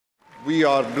We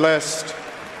are blessed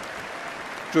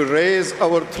to raise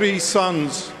our three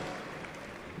sons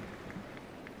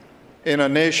in a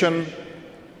nation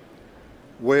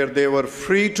where they were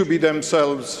free to be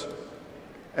themselves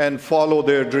and follow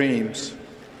their dreams.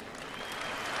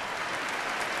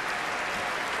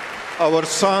 Our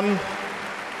son,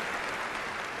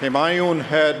 Humayun,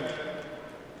 had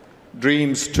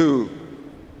dreams too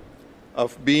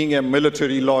of being a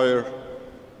military lawyer,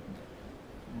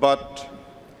 but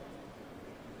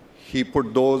he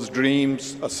put those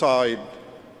dreams aside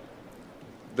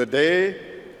the day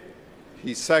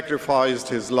he sacrificed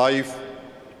his life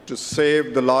to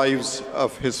save the lives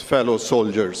of his fellow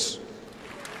soldiers.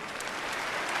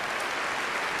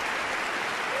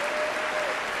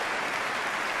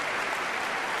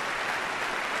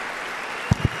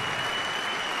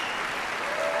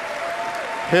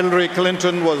 Hillary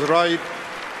Clinton was right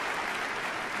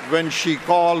when she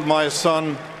called my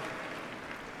son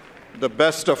the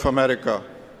best of America.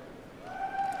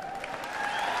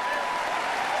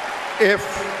 If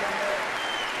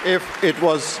it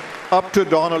was up to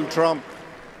Donald Trump,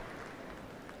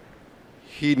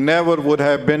 he never would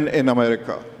have been in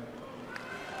America.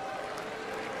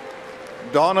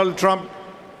 Donald Trump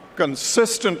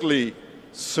consistently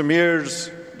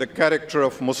smears the character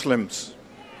of Muslims.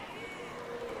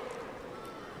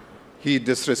 He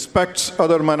disrespects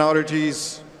other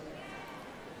minorities,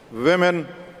 women,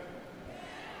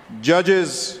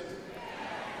 judges,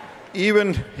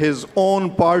 even his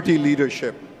own party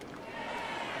leadership.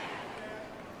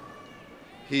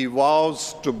 He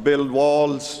vows to build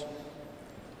walls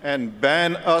and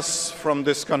ban us from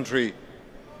this country.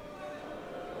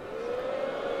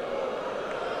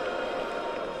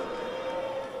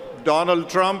 Donald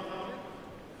Trump,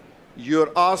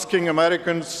 you're asking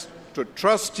Americans to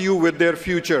trust you with their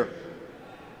future.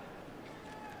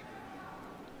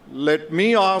 Let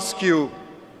me ask you,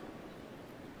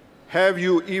 have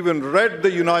you even read the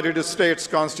United States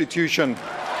Constitution?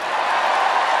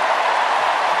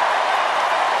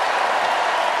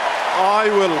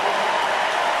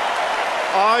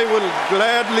 I will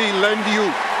gladly lend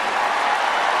you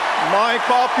my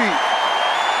copy.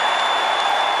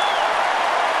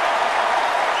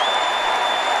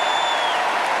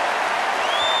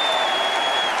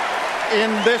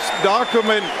 In this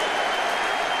document,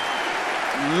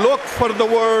 look for the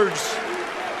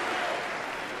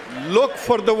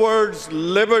words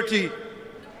liberty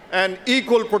and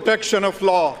equal protection of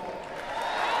law.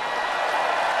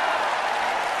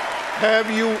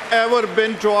 Have you ever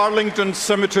been to Arlington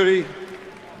Cemetery?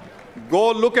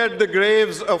 Go look at the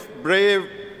graves of brave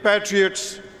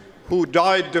patriots who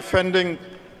died defending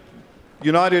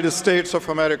United States of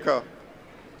America.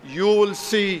 You will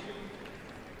see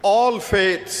all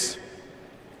faiths,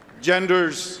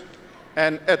 genders,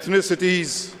 and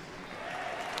ethnicities.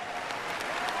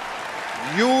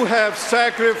 You have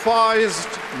sacrificed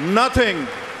nothing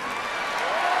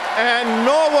and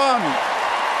no one.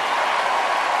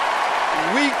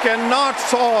 We cannot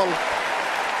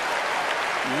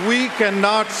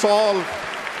solve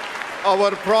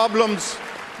our problems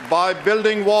by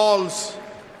building walls,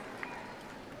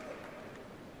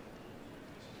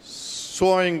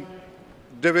 sowing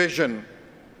division.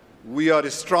 We are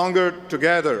stronger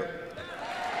together.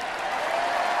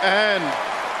 And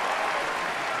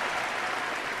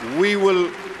we will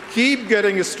keep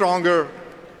getting stronger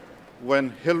when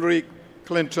Hillary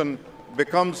Clinton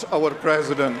becomes our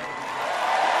president.